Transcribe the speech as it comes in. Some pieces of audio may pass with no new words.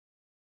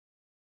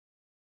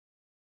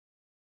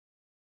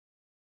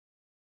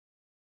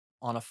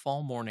On a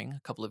fall morning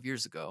a couple of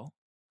years ago,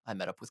 I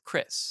met up with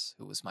Chris,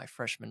 who was my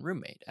freshman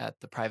roommate at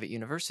the private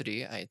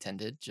university I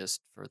attended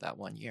just for that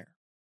 1 year.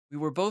 We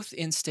were both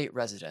in state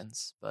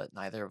residents, but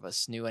neither of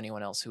us knew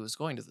anyone else who was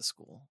going to the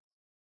school,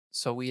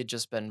 so we had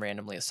just been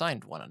randomly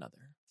assigned one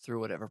another through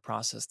whatever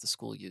process the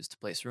school used to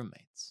place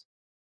roommates.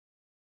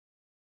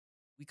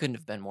 We couldn't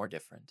have been more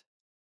different.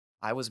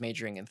 I was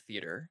majoring in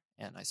theater,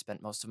 and I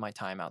spent most of my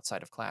time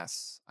outside of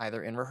class,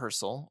 either in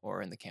rehearsal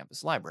or in the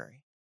campus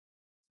library,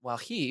 while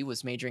he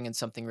was majoring in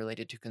something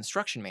related to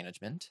construction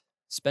management,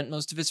 spent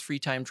most of his free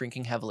time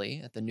drinking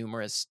heavily at the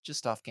numerous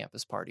just off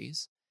campus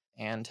parties,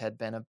 and had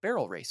been a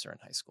barrel racer in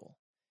high school,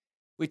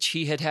 which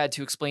he had had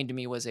to explain to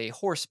me was a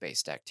horse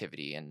based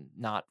activity and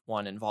not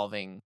one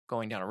involving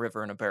going down a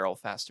river in a barrel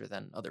faster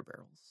than other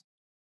barrels.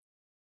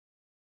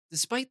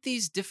 Despite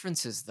these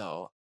differences,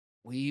 though,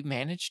 we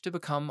managed to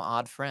become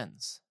odd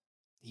friends.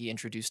 He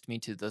introduced me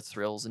to the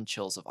thrills and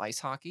chills of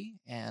ice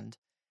hockey, and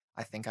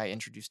I think I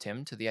introduced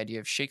him to the idea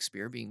of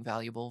Shakespeare being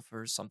valuable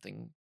for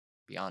something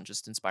beyond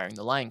just inspiring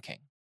the Lion King.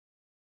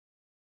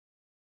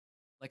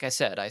 Like I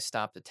said, I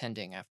stopped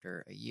attending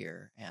after a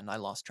year, and I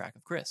lost track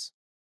of Chris.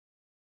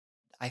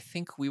 I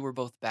think we were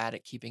both bad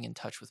at keeping in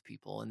touch with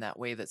people in that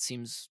way that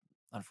seems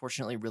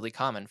unfortunately really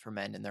common for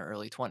men in their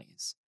early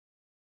 20s.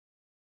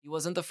 He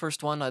wasn't the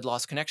first one I'd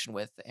lost connection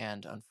with,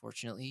 and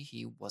unfortunately,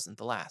 he wasn't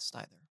the last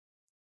either.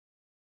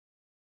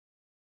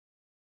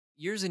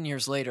 Years and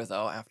years later,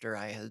 though, after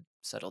I had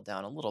settled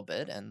down a little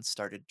bit and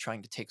started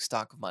trying to take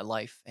stock of my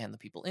life and the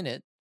people in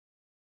it,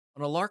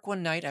 on a lark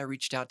one night I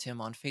reached out to him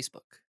on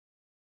Facebook.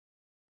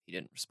 He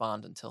didn't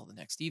respond until the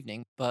next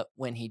evening, but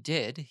when he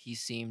did, he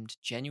seemed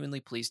genuinely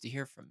pleased to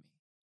hear from me.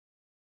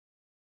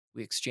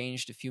 We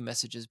exchanged a few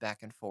messages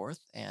back and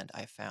forth, and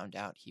I found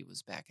out he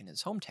was back in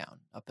his hometown,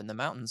 up in the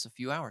mountains a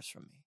few hours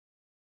from me.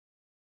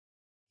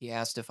 He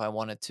asked if I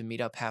wanted to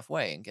meet up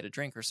halfway and get a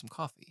drink or some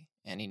coffee,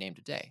 and he named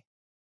a day.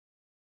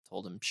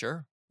 Told him,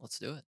 sure, let's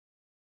do it.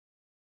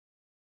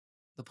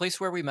 The place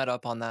where we met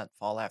up on that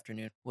fall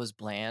afternoon was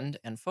bland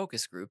and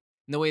focus group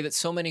in the way that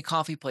so many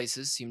coffee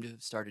places seem to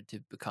have started to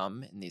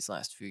become in these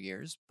last few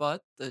years,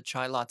 but the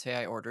chai latte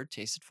I ordered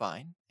tasted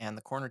fine, and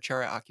the corner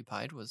chair I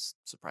occupied was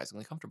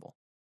surprisingly comfortable.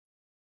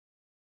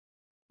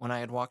 When I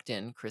had walked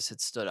in, Chris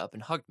had stood up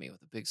and hugged me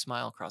with a big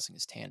smile crossing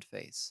his tanned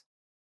face.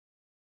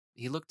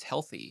 He looked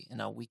healthy in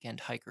a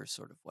weekend hiker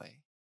sort of way,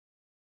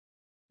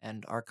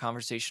 and our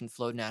conversation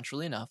flowed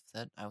naturally enough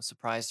that I was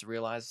surprised to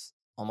realize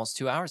almost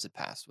 2 hours had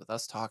passed with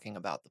us talking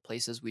about the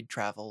places we'd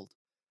traveled,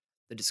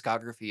 the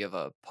discography of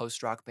a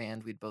post rock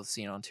band we'd both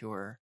seen on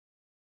tour,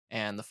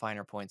 and the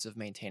finer points of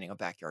maintaining a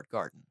backyard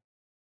garden.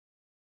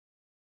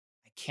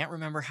 I can't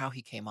remember how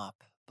he came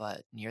up,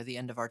 but near the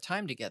end of our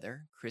time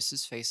together,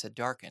 Chris's face had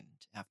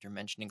darkened after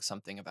mentioning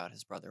something about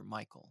his brother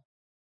Michael.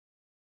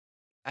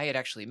 I had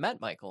actually met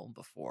Michael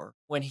before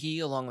when he,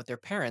 along with their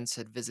parents,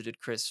 had visited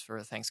Chris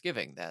for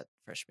Thanksgiving that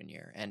freshman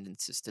year and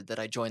insisted that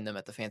I join them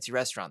at the fancy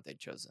restaurant they'd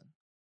chosen.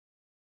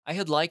 I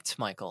had liked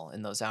Michael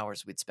in those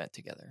hours we'd spent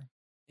together.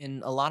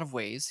 In a lot of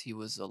ways, he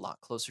was a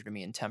lot closer to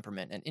me in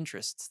temperament and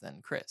interests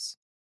than Chris.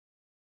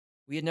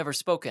 We had never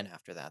spoken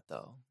after that,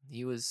 though.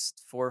 He was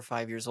 4 or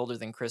 5 years older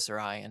than Chris or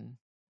I, and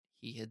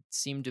he had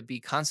seemed to be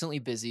constantly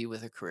busy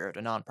with a career at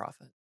a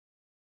nonprofit.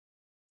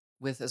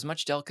 With as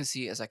much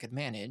delicacy as I could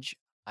manage,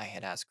 I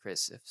had asked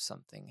Chris if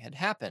something had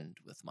happened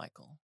with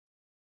Michael.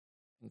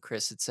 And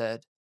Chris had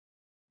said,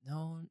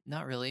 no,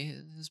 not really.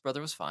 His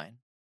brother was fine.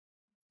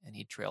 And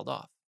he trailed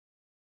off.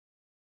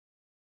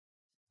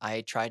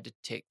 I tried to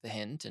take the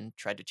hint and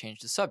tried to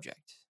change the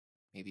subject,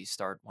 maybe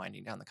start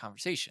winding down the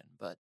conversation,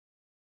 but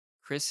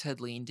Chris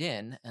had leaned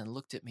in and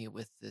looked at me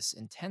with this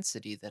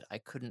intensity that I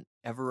couldn't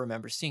ever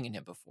remember seeing in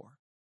him before.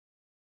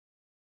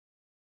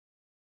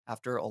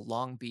 After a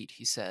long beat,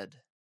 he said,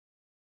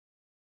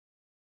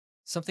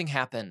 something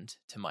happened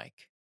to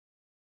Mike.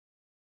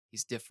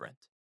 He's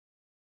different.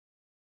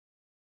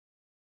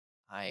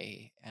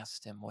 I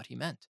asked him what he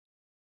meant,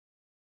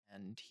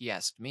 and he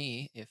asked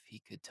me if he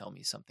could tell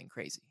me something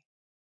crazy.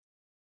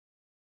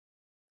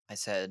 I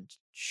said,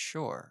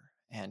 sure,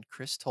 and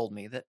Chris told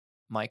me that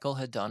Michael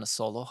had done a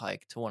solo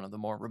hike to one of the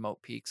more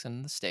remote peaks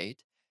in the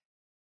state,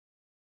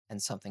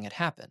 and something had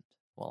happened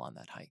while on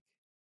that hike.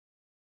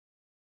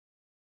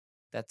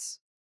 That's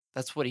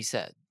that's what he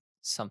said.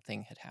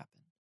 Something had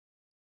happened.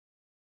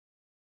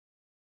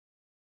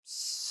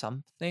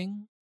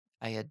 Something?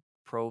 I had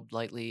probed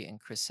lightly,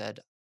 and Chris said,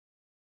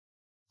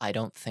 I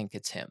don't think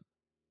it's him.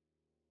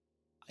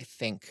 I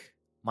think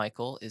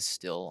Michael is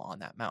still on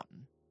that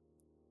mountain.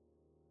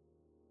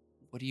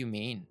 What do you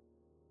mean?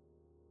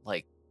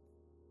 Like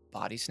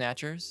body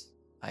snatchers?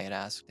 I had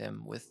asked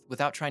him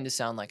without trying to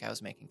sound like I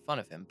was making fun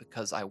of him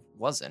because I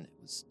wasn't.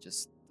 It was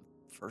just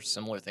the first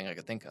similar thing I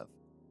could think of.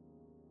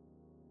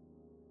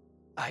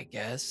 I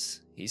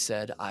guess, he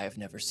said, I've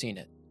never seen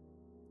it.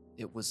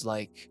 It was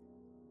like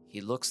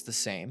he looks the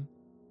same.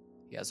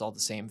 He has all the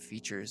same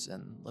features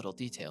and little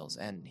details,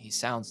 and he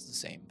sounds the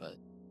same, but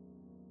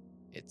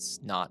it's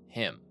not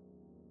him.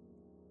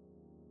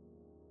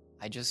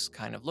 I just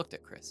kind of looked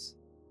at Chris.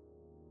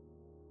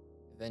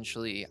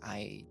 Eventually,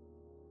 I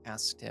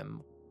asked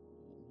him,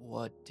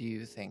 "What do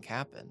you think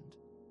happened?"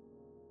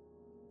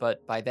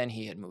 But by then,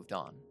 he had moved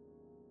on.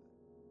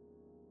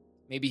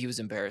 Maybe he was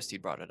embarrassed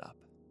he'd brought it up.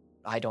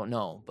 I don't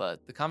know,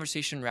 but the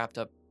conversation wrapped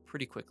up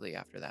pretty quickly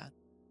after that.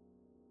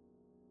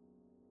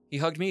 He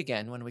hugged me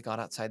again when we got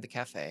outside the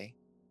cafe.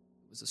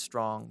 It was a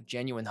strong,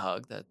 genuine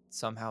hug that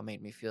somehow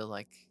made me feel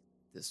like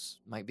this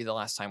might be the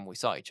last time we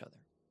saw each other.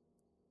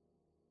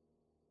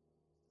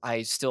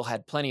 I still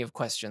had plenty of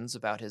questions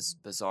about his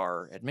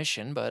bizarre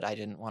admission, but I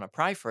didn't want to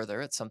pry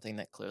further at something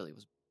that clearly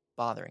was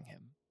bothering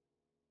him.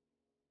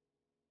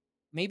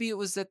 Maybe it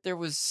was that there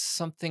was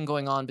something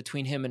going on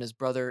between him and his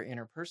brother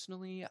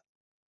interpersonally.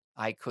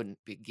 I couldn't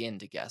begin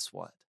to guess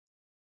what.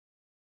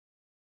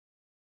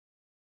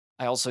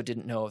 I also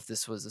didn't know if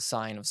this was a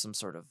sign of some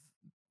sort of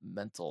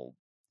mental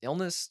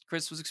illness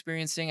Chris was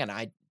experiencing, and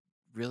I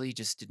really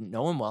just didn't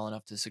know him well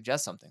enough to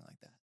suggest something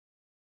like that.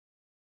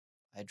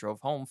 I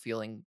drove home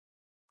feeling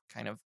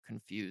kind of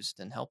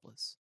confused and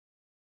helpless.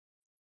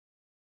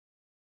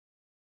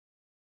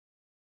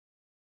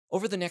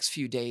 Over the next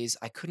few days,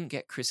 I couldn't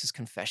get Chris's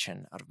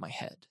confession out of my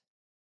head.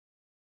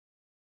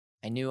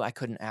 I knew I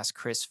couldn't ask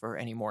Chris for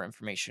any more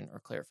information or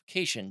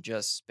clarification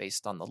just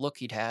based on the look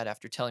he'd had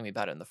after telling me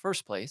about it in the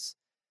first place.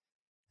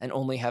 And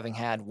only having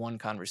had one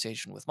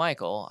conversation with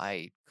Michael,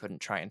 I couldn't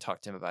try and talk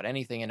to him about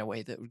anything in a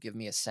way that would give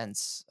me a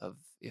sense of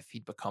if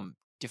he'd become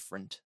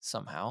different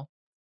somehow.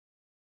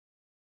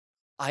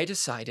 I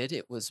decided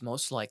it was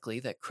most likely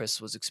that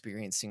Chris was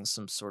experiencing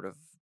some sort of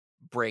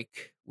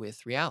break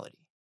with reality.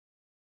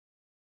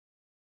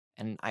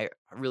 And I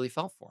really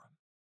felt for him.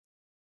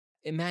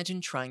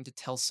 Imagine trying to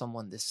tell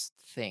someone this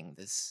thing,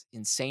 this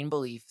insane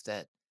belief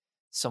that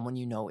someone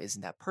you know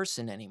isn't that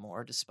person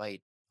anymore,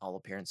 despite all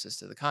appearances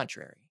to the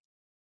contrary.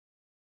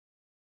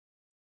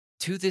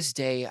 To this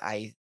day,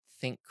 I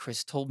think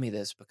Chris told me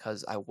this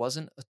because I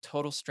wasn't a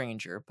total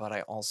stranger, but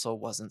I also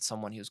wasn't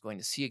someone he was going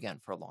to see again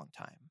for a long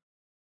time,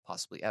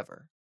 possibly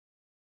ever.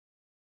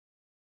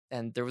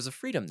 And there was a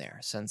freedom there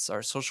since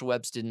our social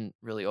webs didn't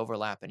really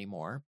overlap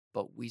anymore,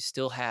 but we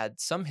still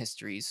had some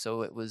histories,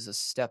 so it was a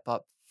step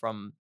up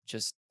from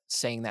just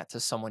saying that to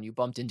someone you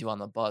bumped into on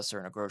the bus or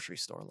in a grocery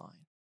store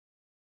line.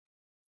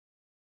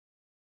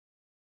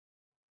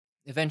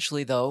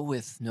 Eventually, though,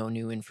 with no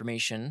new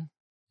information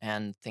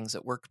and things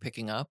at work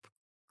picking up,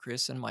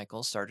 Chris and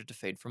Michael started to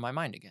fade from my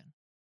mind again.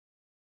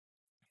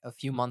 A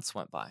few months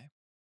went by.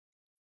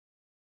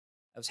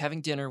 I was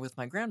having dinner with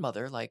my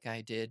grandmother like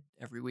I did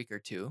every week or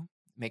two,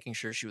 making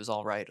sure she was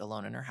all right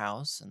alone in her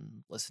house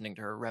and listening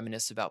to her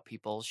reminisce about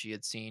people she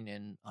had seen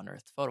in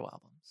unearthed photo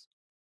albums.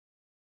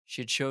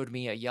 She had showed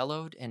me a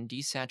yellowed and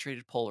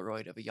desaturated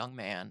Polaroid of a young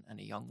man and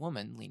a young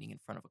woman leaning in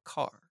front of a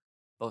car,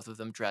 both of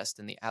them dressed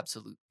in the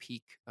absolute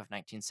peak of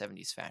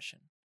 1970s fashion.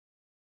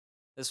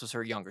 This was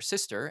her younger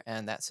sister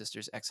and that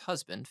sister's ex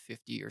husband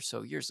 50 or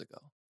so years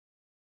ago.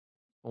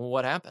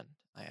 "What happened?"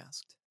 I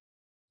asked.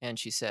 And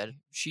she said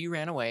she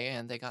ran away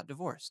and they got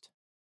divorced.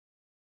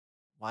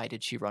 "Why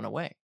did she run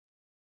away?"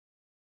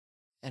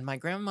 And my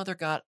grandmother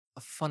got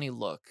a funny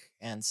look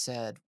and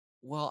said,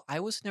 "Well, I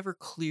was never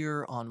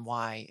clear on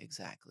why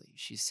exactly.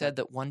 She said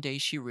that one day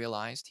she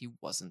realized he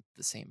wasn't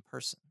the same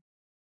person."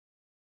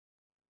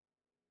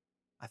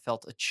 I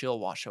felt a chill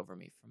wash over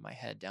me from my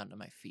head down to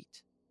my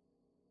feet.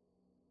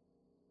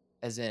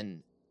 As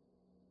in,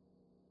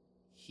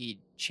 he'd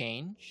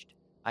changed?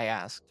 I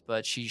asked,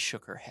 but she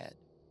shook her head.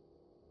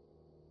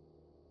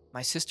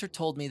 My sister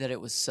told me that it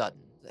was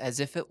sudden,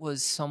 as if it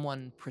was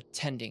someone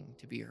pretending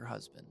to be her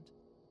husband,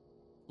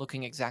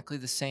 looking exactly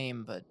the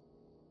same, but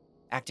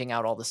acting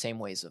out all the same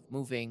ways of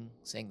moving,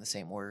 saying the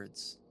same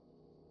words,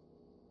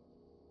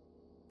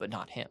 but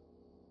not him.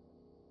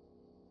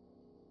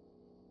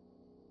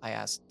 I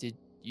asked, "Did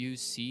you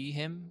see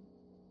him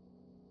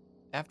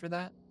after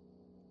that?"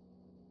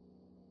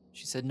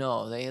 She said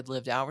no, they had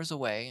lived hours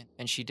away,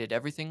 and she did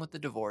everything with the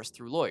divorce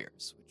through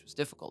lawyers, which was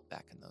difficult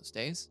back in those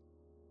days.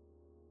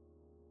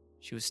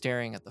 She was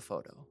staring at the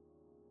photo.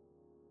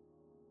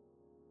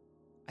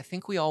 "I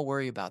think we all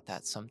worry about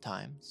that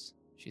sometimes,"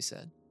 she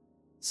said.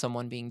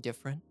 "Someone being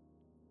different,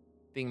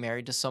 being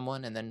married to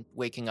someone and then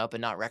waking up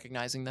and not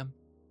recognizing them."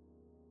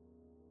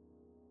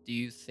 "Do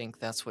you think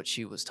that's what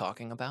she was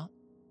talking about?"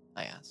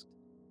 I asked.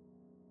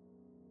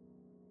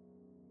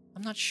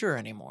 "I'm not sure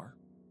anymore."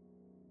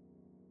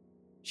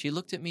 She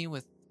looked at me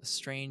with a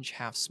strange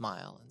half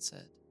smile and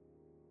said,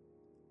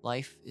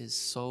 "Life is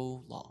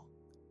so long.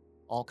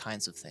 All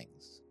kinds of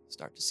things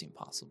start to seem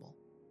possible."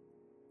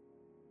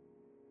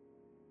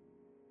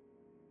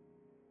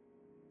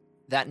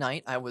 That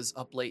night, I was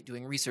up late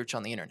doing research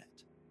on the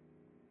internet.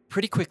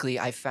 Pretty quickly,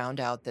 I found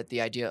out that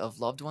the idea of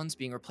loved ones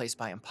being replaced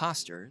by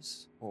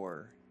imposters,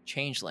 or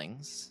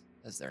changelings,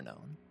 as they're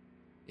known,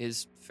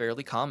 is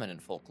fairly common in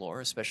folklore,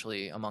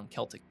 especially among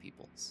Celtic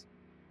peoples.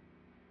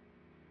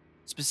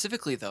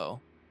 Specifically,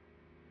 though,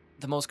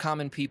 the most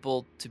common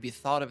people to be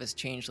thought of as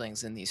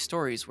changelings in these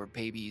stories were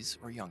babies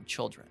or young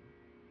children.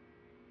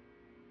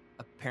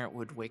 A parent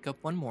would wake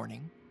up one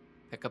morning,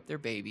 pick up their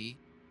baby,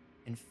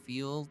 and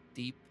feel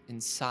deep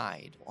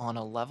inside on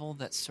a level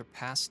that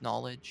surpassed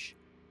knowledge,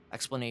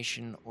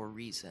 explanation, or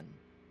reason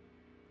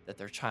that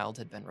their child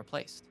had been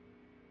replaced,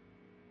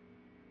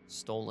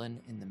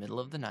 stolen in the middle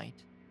of the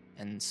night,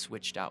 and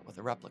switched out with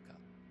a replica.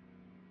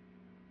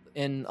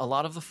 In a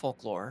lot of the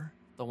folklore,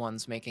 the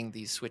ones making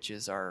these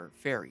switches are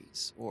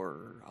fairies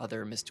or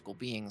other mystical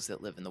beings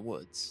that live in the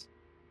woods.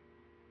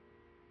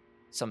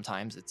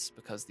 Sometimes it's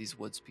because these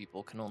woods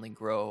people can only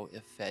grow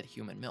if fed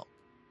human milk.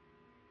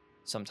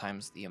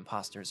 Sometimes the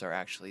imposters are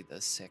actually the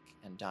sick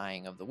and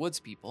dying of the woods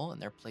people,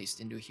 and they're placed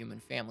into a human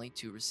family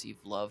to receive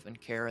love and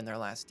care in their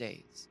last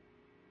days.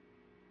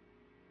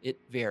 It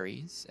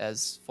varies,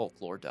 as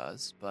folklore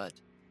does, but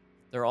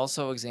there are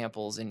also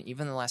examples in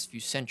even the last few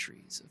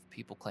centuries of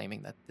people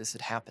claiming that this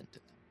had happened to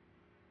them.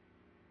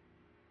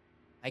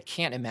 I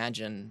can't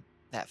imagine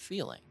that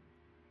feeling.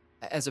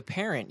 As a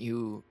parent,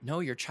 you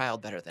know your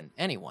child better than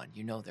anyone.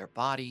 You know their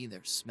body,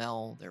 their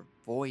smell, their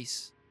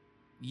voice.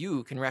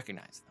 You can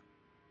recognize them.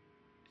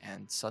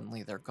 And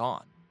suddenly they're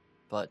gone,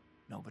 but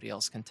nobody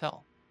else can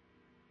tell.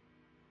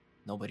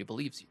 Nobody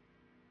believes you.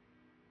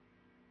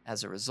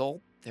 As a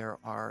result, there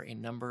are a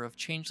number of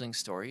changeling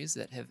stories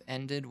that have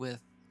ended with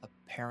a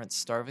parent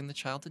starving the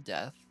child to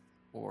death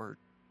or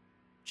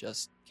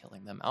just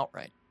killing them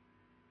outright.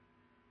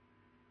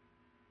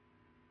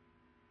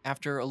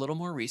 After a little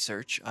more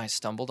research, I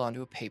stumbled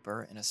onto a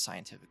paper in a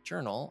scientific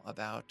journal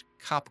about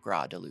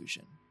Capgras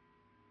delusion.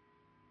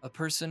 A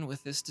person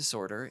with this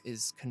disorder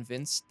is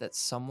convinced that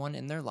someone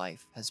in their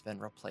life has been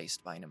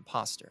replaced by an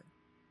imposter,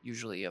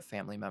 usually a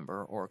family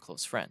member or a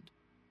close friend.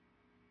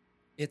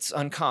 It's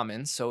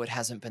uncommon, so it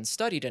hasn't been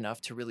studied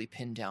enough to really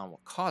pin down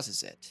what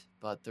causes it,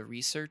 but the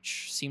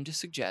research seemed to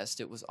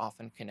suggest it was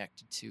often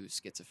connected to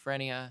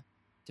schizophrenia,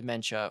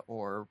 dementia,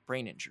 or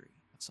brain injury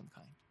of some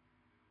kind.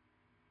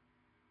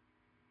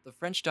 The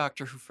French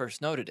doctor who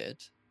first noted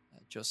it,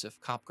 Joseph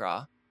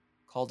Capgras,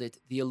 called it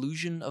the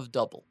illusion of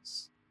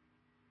doubles.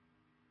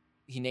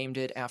 He named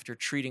it after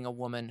treating a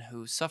woman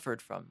who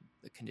suffered from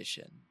the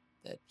condition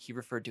that he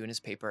referred to in his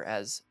paper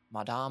as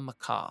Madame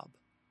Macabre.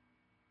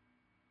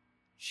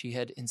 She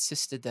had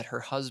insisted that her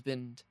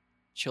husband,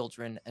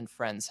 children, and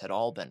friends had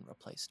all been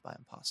replaced by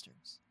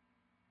imposters.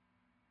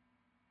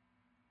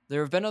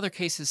 There have been other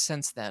cases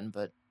since then,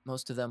 but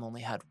most of them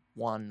only had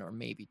one or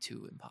maybe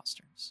two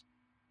imposters.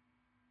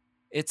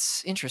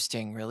 It's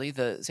interesting, really.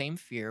 The same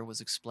fear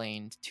was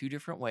explained two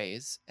different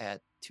ways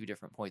at two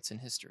different points in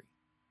history.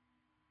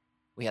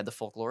 We had the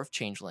folklore of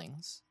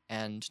changelings,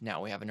 and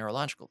now we have a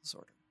neurological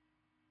disorder.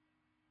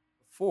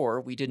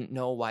 Before, we didn't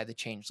know why the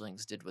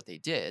changelings did what they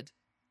did,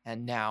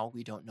 and now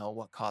we don't know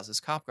what causes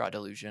Capgras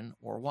delusion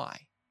or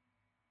why.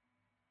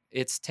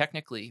 It's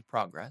technically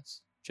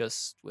progress,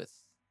 just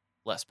with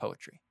less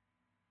poetry.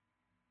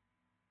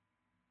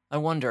 I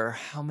wonder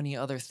how many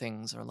other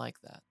things are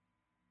like that.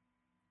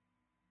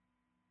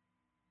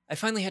 I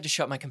finally had to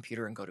shut my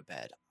computer and go to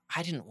bed.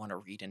 I didn't want to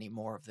read any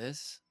more of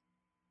this.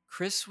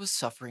 Chris was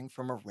suffering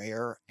from a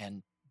rare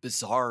and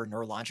bizarre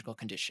neurological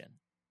condition.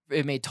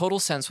 It made total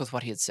sense with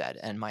what he had said,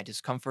 and my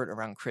discomfort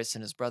around Chris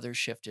and his brother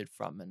shifted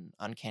from an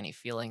uncanny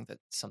feeling that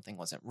something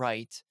wasn't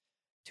right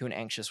to an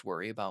anxious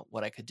worry about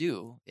what I could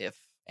do, if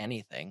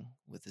anything,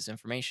 with this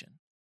information.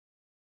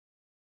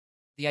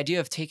 The idea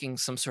of taking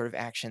some sort of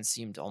action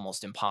seemed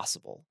almost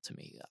impossible to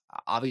me.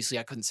 Obviously,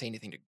 I couldn't say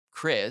anything to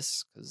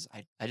Chris because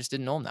I just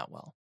didn't know him that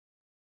well.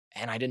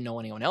 And I didn't know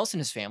anyone else in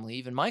his family,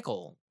 even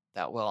Michael,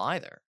 that well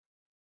either.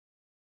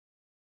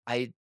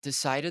 I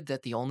decided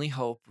that the only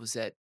hope was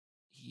that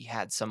he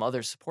had some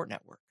other support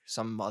network,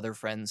 some other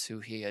friends who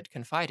he had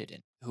confided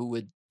in, who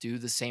would do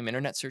the same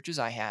internet searches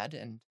I had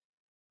and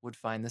would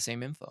find the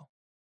same info.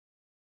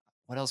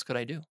 What else could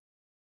I do?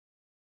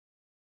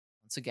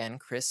 Once again,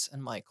 Chris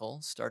and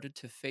Michael started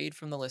to fade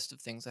from the list of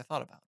things I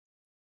thought about.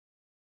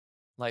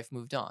 Life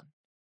moved on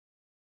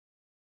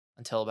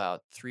until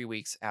about 3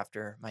 weeks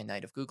after my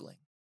night of Googling.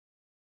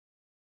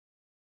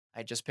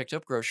 I just picked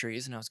up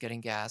groceries and I was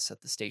getting gas at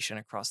the station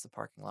across the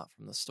parking lot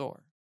from the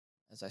store.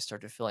 As I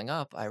started filling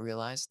up, I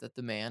realized that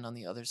the man on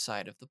the other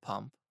side of the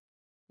pump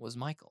was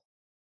Michael.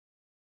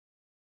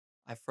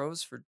 I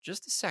froze for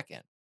just a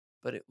second,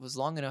 but it was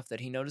long enough that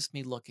he noticed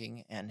me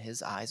looking and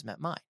his eyes met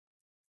mine.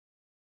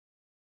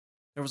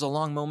 There was a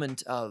long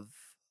moment of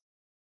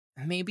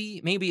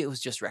maybe it was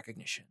just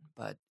recognition,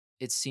 but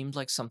it seemed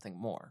like something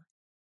more.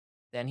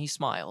 Then he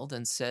smiled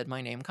and said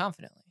my name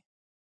confidently.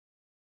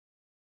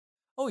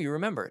 "Oh, you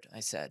remembered," I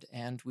said,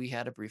 and we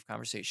had a brief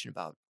conversation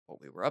about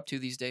what we were up to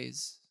these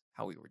days,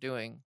 how we were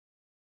doing.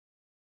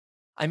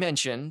 I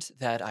mentioned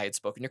that I had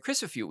spoken to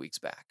Chris a few weeks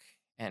back,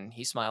 and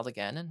he smiled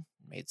again and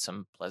made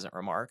some pleasant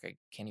remark. I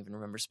can't even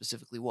remember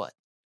specifically what.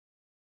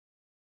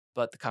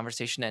 But the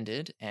conversation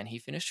ended, and he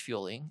finished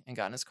fueling and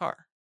got in his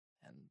car,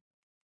 and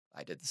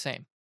I did the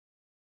same.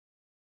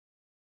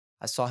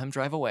 I saw him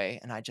drive away,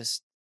 and I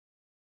just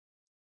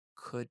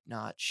could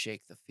not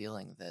shake the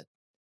feeling that,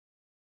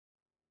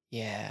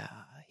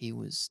 yeah, he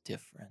was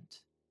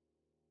different.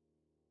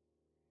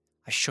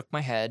 I shook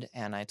my head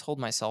and I told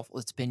myself,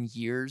 well, it's been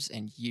years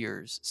and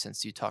years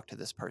since you talked to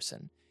this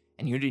person,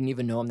 And you didn't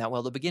even know him that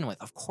well to begin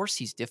with. Of course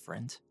he's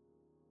different.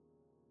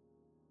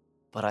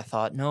 But I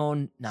thought,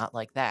 no, not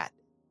like that.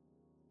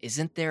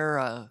 Isn't there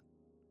a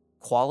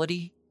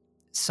quality,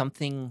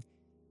 something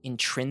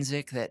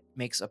intrinsic that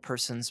makes a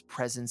person's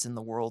presence in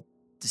the world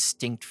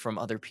distinct from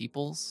other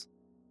people's?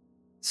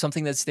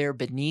 Something that's there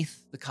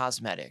beneath the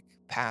cosmetic,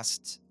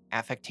 past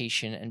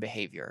affectation and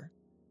behavior.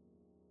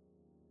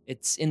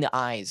 It's in the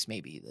eyes,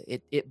 maybe.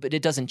 But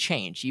it doesn't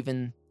change,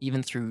 even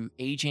through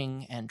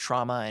aging and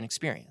trauma and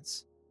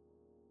experience.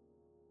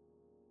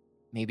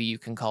 Maybe you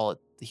can call it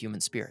the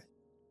human spirit.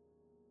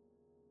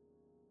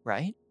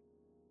 Right?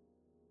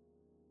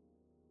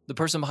 The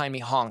person behind me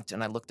honked,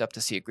 and I looked up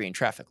to see a green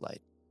traffic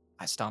light.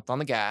 I stomped on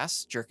the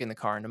gas, jerking the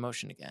car into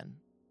motion again.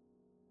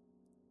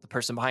 The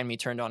person behind me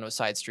turned onto a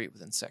side street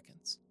within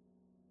seconds.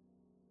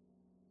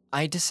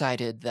 I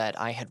decided that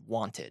I had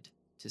wanted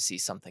to see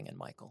something in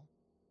Michael.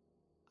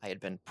 I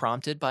had been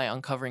prompted by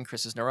uncovering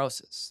Chris's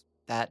neurosis.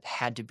 That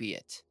had to be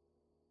it.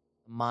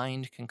 The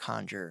mind can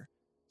conjure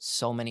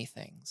so many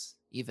things,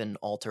 even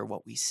alter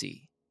what we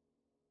see.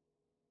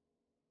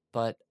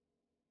 But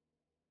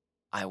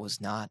I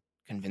was not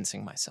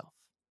convincing myself.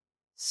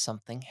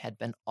 Something had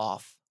been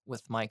off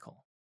with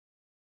Michael.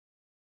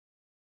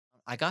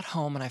 I got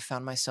home and I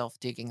found myself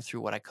digging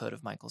through what I could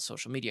of Michael's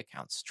social media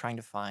accounts, trying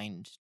to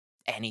find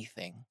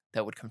anything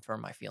that would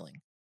confirm my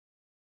feeling.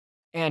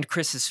 And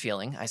Chris's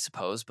feeling, I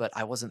suppose, but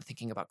I wasn't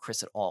thinking about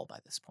Chris at all by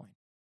this point.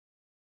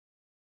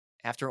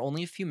 After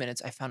only a few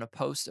minutes, I found a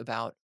post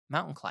about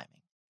mountain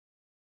climbing.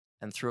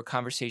 And through a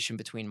conversation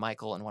between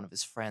Michael and one of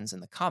his friends in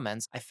the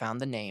comments, I found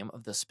the name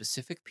of the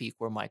specific peak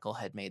where Michael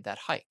had made that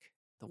hike,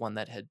 the one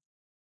that had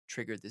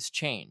triggered this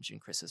change in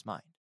Chris's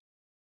mind.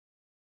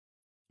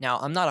 Now,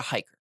 I'm not a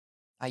hiker.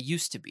 I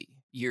used to be,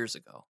 years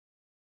ago.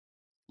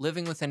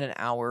 Living within an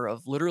hour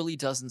of literally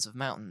dozens of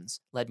mountains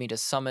led me to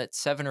summit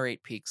 7 or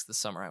 8 peaks the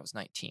summer I was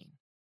 19.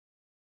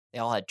 They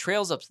all had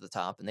trails up to the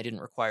top, and they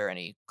didn't require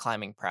any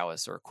climbing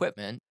prowess or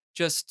equipment,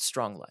 just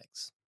strong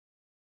legs.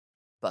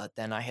 But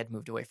then I had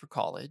moved away for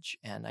college,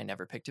 and I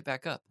never picked it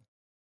back up.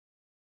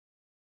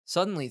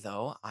 Suddenly,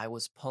 though, I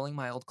was pulling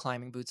my old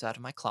climbing boots out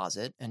of my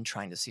closet and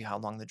trying to see how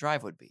long the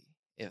drive would be,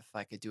 if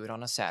I could do it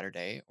on a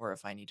Saturday, or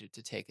if I needed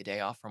to take a day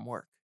off from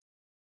work.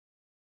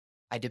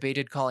 I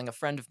debated calling a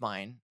friend of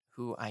mine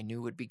who I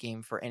knew would be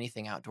game for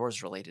anything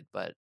outdoors related,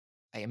 but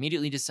I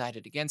immediately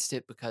decided against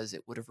it because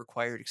it would have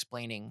required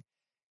explaining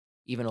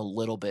even a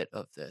little bit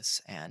of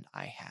this, and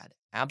I had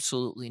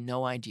absolutely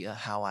no idea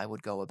how I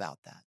would go about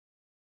that.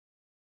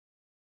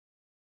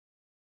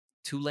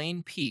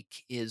 Tulane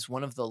Peak is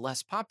one of the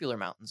less popular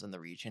mountains in the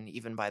region,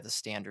 even by the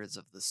standards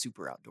of the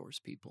super outdoors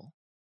people.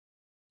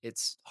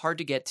 It's hard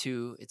to get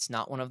to, it's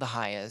not one of the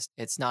highest,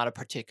 it's not a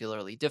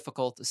particularly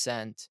difficult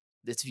ascent,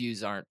 its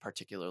views aren't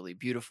particularly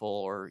beautiful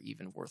or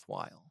even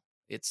worthwhile.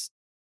 It's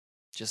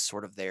just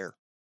sort of there.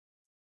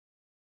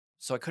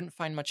 So I couldn't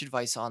find much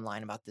advice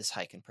online about this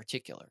hike in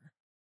particular.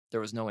 There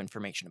was no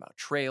information about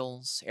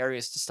trails,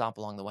 areas to stop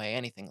along the way,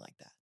 anything like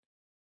that.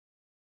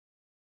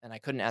 And I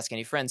couldn't ask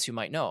any friends who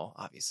might know,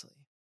 obviously.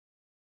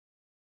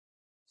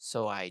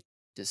 So I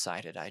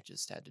decided I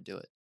just had to do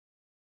it.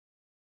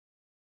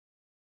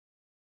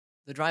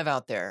 The drive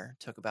out there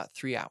took about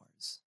 3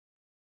 hours.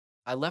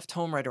 I left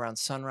home right around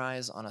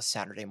sunrise on a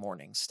Saturday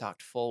morning,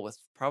 stocked full with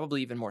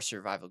probably even more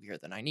survival gear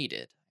than I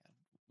needed.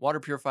 Water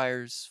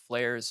purifiers,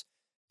 flares,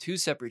 2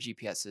 separate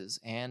GPSs,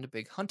 and a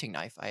big hunting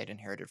knife I had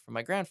inherited from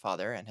my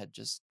grandfather and had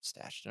just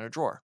stashed in a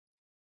drawer.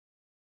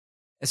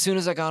 As soon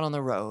as I got on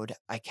the road,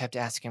 I kept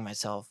asking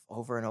myself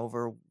over and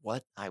over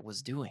what I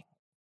was doing.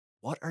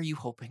 What are you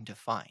hoping to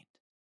find?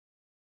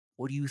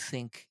 What do you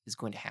think is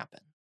going to happen?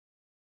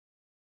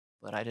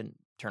 But I didn't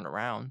turn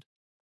around.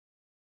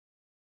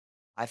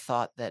 I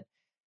thought that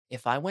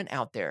if I went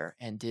out there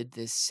and did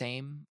this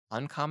same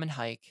uncommon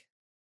hike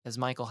as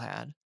Michael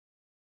had,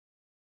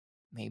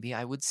 maybe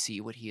I would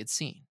see what he had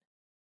seen,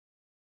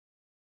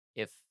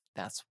 if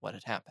that's what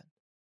had happened.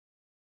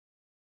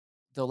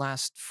 The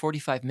last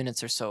 45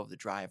 minutes or so of the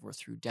drive were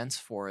through dense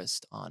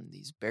forest on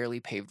these barely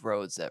paved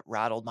roads that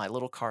rattled my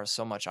little car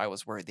so much I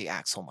was worried the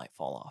axle might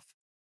fall off.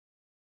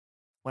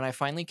 When I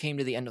finally came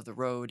to the end of the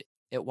road,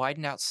 it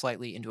widened out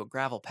slightly into a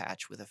gravel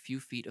patch with a few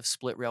feet of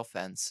split rail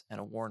fence and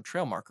a worn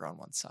trail marker on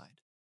one side.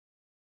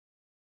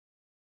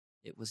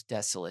 It was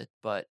desolate,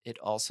 but it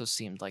also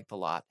seemed like the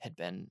lot had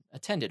been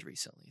attended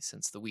recently,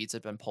 since the weeds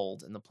had been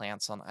pulled and the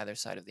plants on either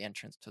side of the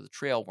entrance to the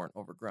trail weren't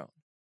overgrown.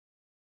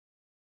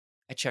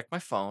 I checked my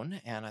phone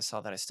and I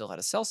saw that I still had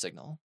a cell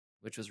signal,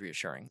 which was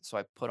reassuring, so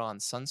I put on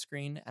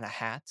sunscreen and a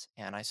hat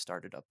and I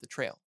started up the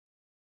trail.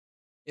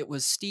 It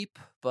was steep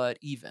but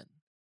even.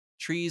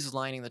 Trees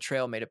lining the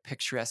trail made a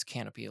picturesque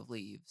canopy of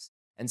leaves,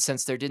 and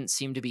since there didn't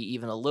seem to be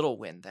even a little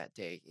wind that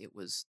day, it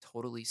was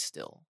totally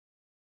still.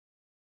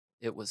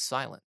 It was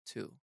silent,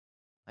 too.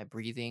 My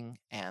breathing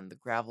and the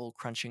gravel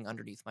crunching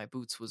underneath my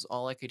boots was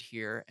all I could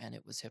hear, and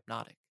it was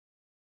hypnotic.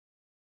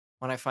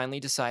 When I finally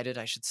decided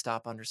I should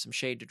stop under some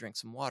shade to drink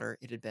some water,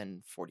 it had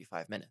been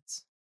 45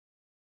 minutes.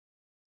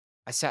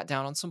 I sat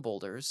down on some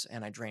boulders,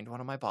 and I drained one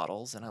of my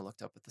bottles, and I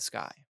looked up at the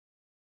sky.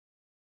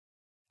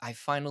 I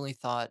finally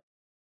thought,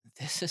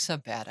 this is a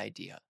bad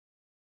idea.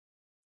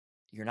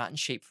 You're not in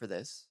shape for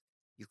this.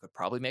 You could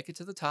probably make it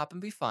to the top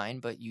and be fine,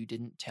 but you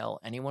didn't tell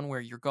anyone where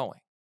you're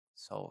going.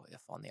 So,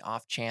 if on the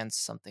off chance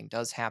something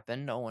does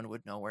happen, no one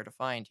would know where to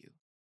find you.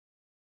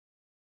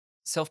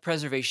 Self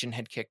preservation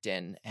had kicked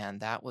in, and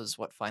that was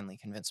what finally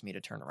convinced me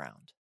to turn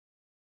around.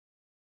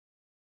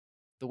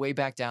 The way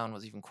back down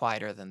was even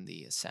quieter than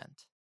the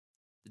ascent.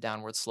 The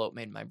downward slope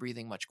made my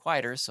breathing much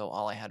quieter, so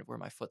all I had were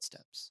my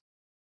footsteps.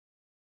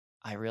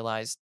 I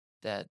realized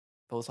that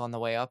both on the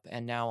way up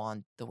and now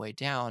on the way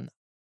down,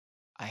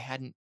 I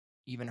hadn't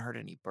even heard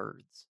any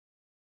birds.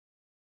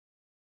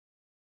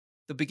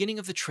 The beginning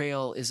of the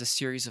trail is a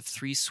series of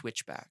 3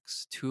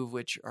 switchbacks, 2 of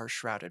which are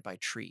shrouded by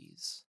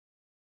trees.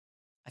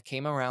 I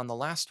came around the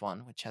last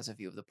one, which has a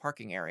view of the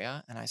parking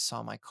area, and I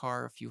saw my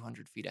car a few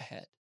hundred feet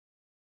ahead.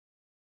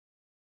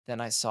 Then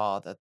I saw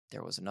that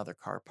there was another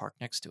car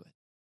parked next to it.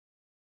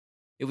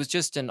 It was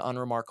just an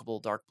unremarkable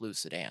dark blue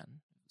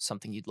sedan,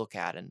 something you'd look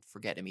at and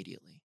forget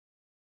immediately.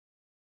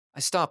 I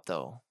stopped,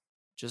 though,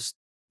 just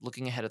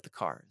looking ahead at the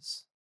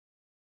cars.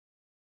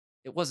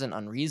 It wasn't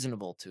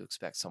unreasonable to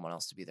expect someone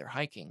else to be there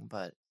hiking,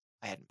 but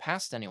I hadn't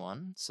passed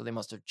anyone, so they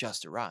must have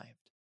just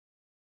arrived.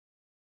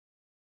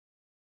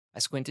 I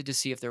squinted to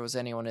see if there was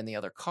anyone in the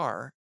other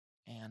car,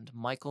 and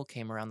Michael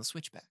came around the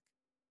switchback.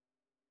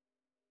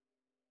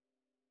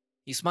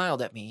 He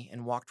smiled at me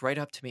and walked right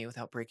up to me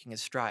without breaking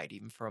his stride,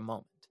 even for a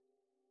moment.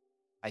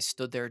 I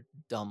stood there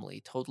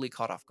dumbly, totally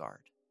caught off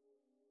guard.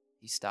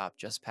 He stopped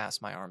just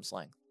past my arm's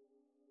length.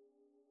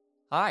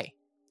 "Hi,"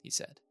 he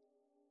said.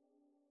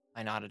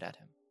 I nodded at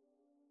him.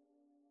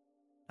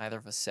 Neither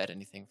of us said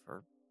anything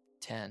for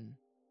 10,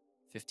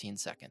 15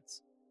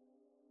 seconds.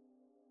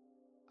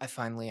 I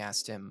finally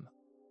asked him,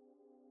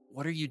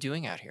 "What are you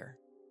doing out here?"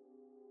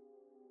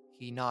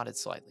 He nodded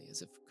slightly,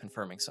 as if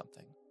confirming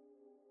something.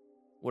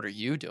 "What are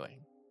you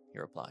doing?" he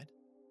replied.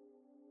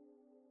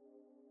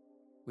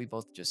 We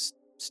both just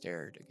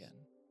stared again.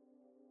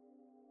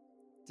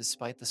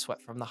 Despite the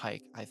sweat from the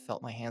hike, I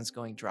felt my hands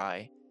going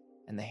dry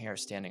and the hair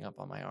standing up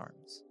on my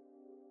arms.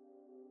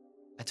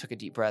 I took a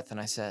deep breath and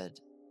I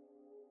said,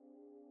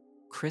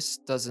 "Chris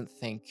doesn't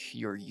think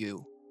you're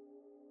you."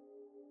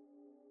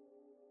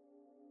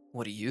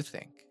 "What do you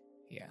think?"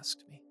 he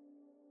asked me.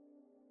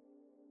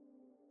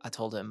 I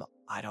told him,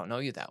 "I don't know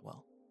you that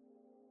well.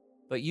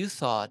 But you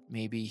thought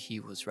maybe he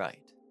was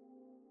right,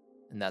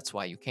 and that's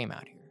why you came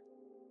out here.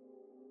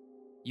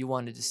 You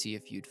wanted to see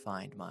if you'd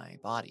find my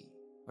body,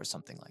 or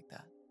something like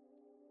that."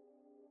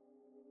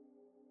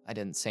 I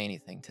didn't say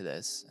anything to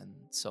this,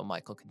 and so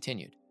Michael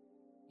continued,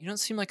 "You don't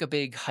seem like a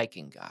big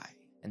hiking guy,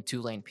 and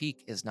Two-Lane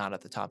Peak is not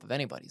at the top of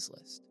anybody's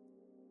list.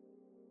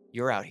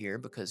 You're out here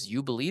because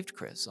you believed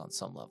Chris on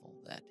some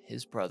level that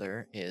his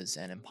brother is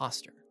an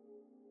impostor."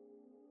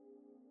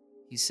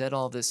 He said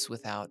all this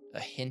without a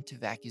hint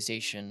of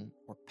accusation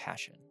or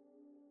passion.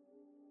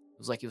 It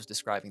was like he was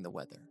describing the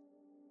weather.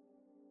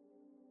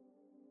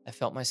 I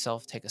felt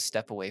myself take a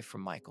step away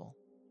from Michael,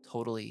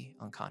 totally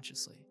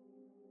unconsciously.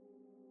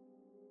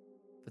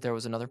 But there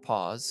was another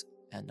pause,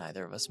 and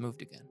neither of us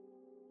moved again.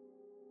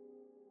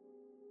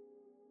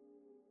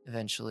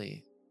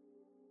 Eventually,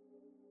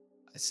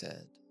 I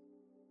said,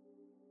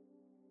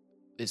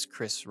 "Is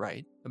Chris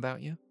right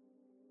about you?"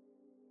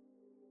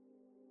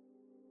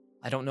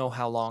 I don't know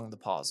how long the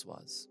pause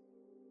was.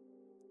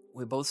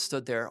 We both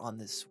stood there on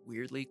this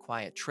weirdly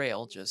quiet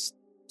trail, just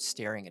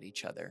staring at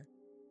each other.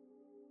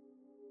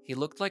 He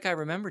looked like I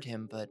remembered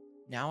him, but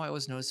now I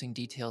was noticing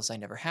details I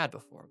never had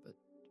before, but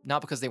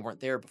not because they weren't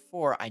there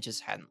before, I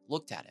just hadn't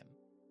looked at him,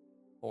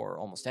 or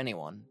almost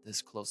anyone,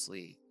 this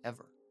closely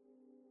ever.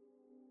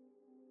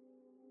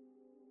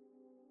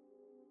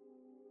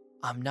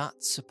 "I'm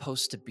not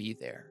supposed to be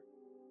there,"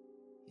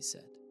 he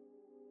said.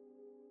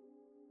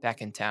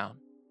 "Back in town.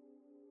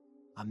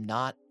 I'm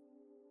not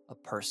a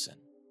person."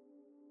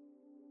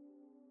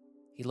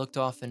 He looked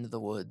off into the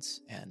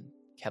woods and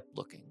kept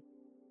looking.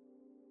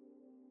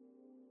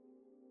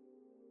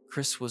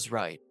 "Chris was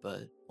right,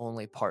 but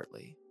only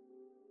partly.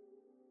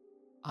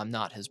 I'm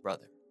not his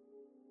brother.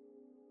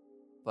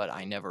 But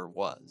I never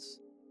was."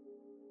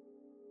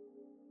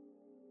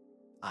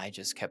 I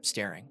just kept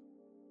staring.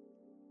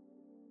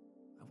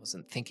 I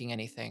wasn't thinking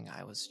anything,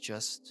 I was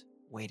just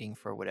waiting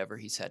for whatever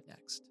he said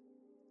next.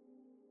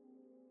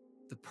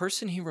 The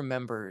person he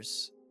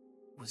remembers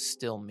was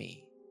still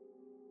me.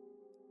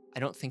 I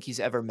don't think he's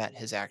ever met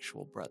his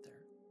actual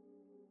brother.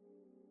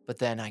 But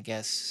then I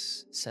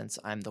guess since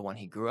I'm the one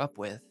he grew up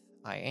with,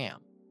 I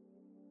am.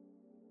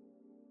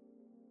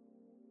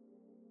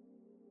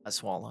 I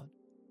swallowed.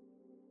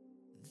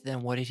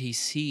 "Then what did he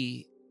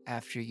see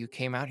after you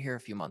came out here a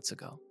few months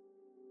ago?"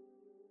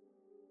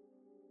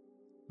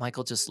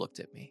 Michael just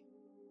looked at me,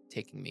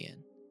 taking me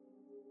in.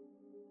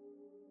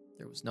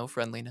 There was no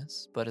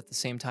friendliness, but at the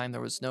same time,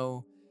 there was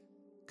no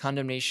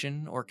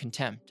condemnation or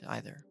contempt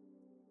either.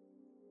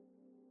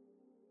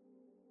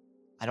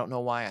 I don't know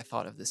why I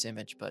thought of this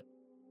image, but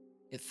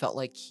it felt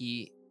like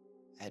he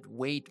had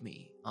weighed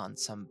me on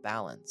some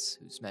balance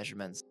whose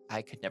measurements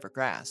I could never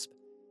grasp,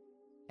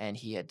 and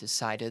he had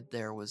decided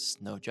there was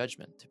no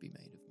judgment to be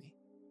made of me.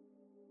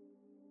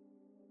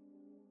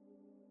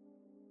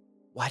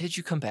 "Why did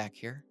you come back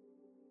here?"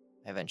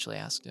 I eventually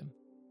asked him.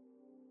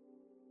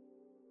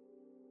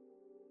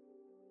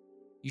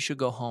 "You should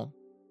go home,"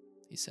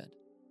 he said.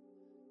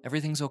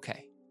 "Everything's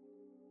okay.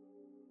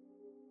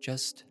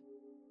 Just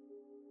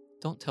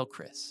don't tell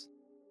Chris."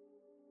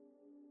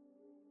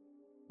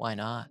 "Why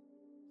not?"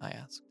 I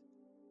asked.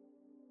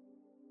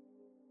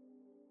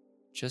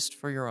 "Just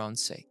for your own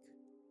sake.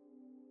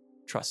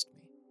 Trust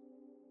me."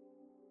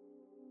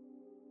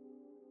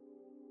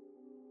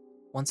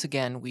 Once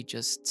again, we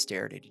just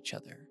stared at each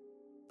other.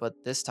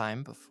 But this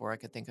time, before I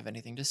could think of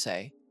anything to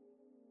say,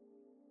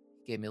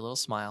 he gave me a little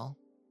smile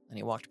and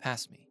he walked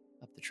past me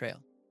up the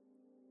trail.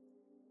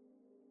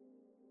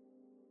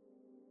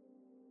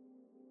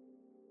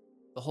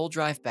 The whole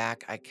drive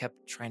back, I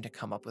kept trying to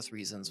come up with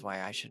reasons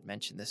why I should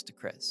mention this to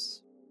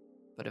Chris.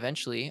 But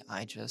eventually,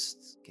 I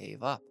just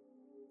gave up.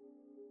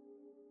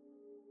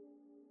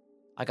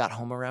 I got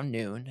home around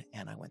noon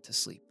and I went to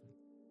sleep.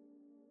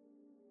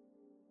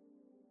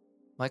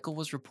 Michael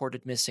was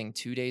reported missing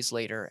 2 days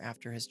later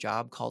after his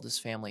job called his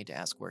family to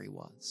ask where he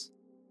was.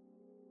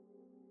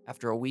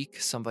 After a week,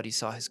 somebody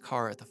saw his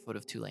car at the foot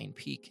of Tulane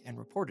Peak and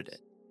reported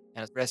it,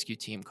 and a rescue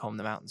team combed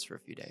the mountains for a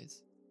few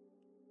days.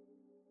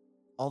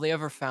 All they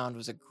ever found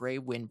was a gray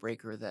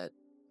windbreaker that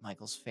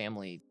Michael's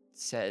family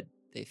said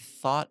they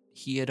thought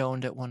he had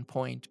owned at one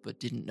point, but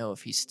didn't know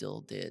if he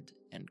still did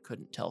and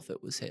couldn't tell if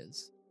it was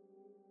his.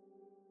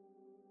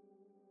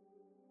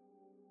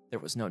 There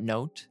was no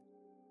note.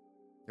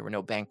 There were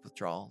no bank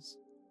withdrawals.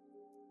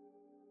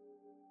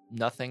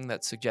 Nothing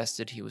that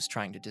suggested he was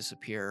trying to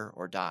disappear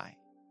or die.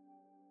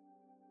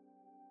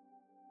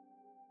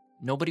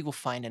 Nobody will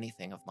find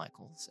anything of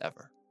Michael's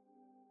ever.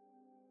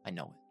 I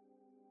know it.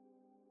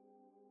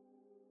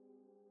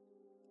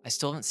 I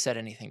still haven't said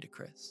anything to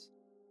Chris.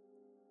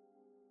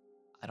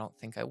 I don't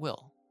think I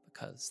will,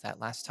 because that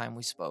last time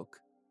we spoke,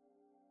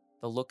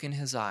 the look in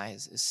his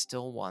eyes is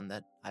still one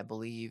that I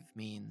believe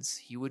means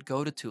he would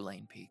go to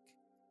Tulane Peak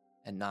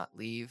and not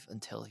leave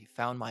until he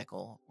found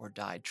Michael or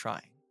died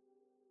trying.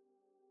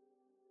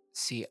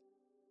 See,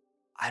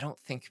 I don't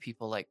think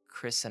people like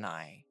Chris and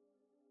I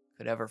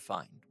could ever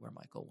find where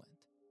Michael went.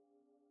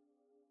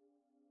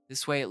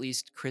 This way, at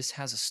least, Chris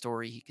has a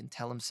story he can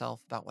tell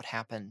himself about what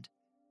happened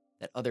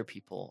that other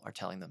people are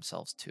telling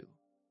themselves too.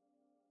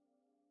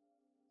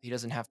 He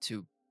doesn't have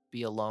to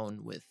be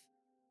alone with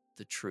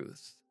the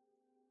truth.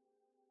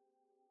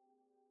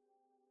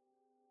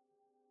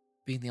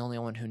 Being the only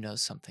one who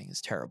knows something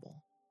is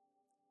terrible.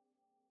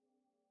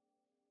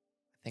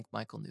 I think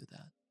Michael knew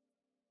that.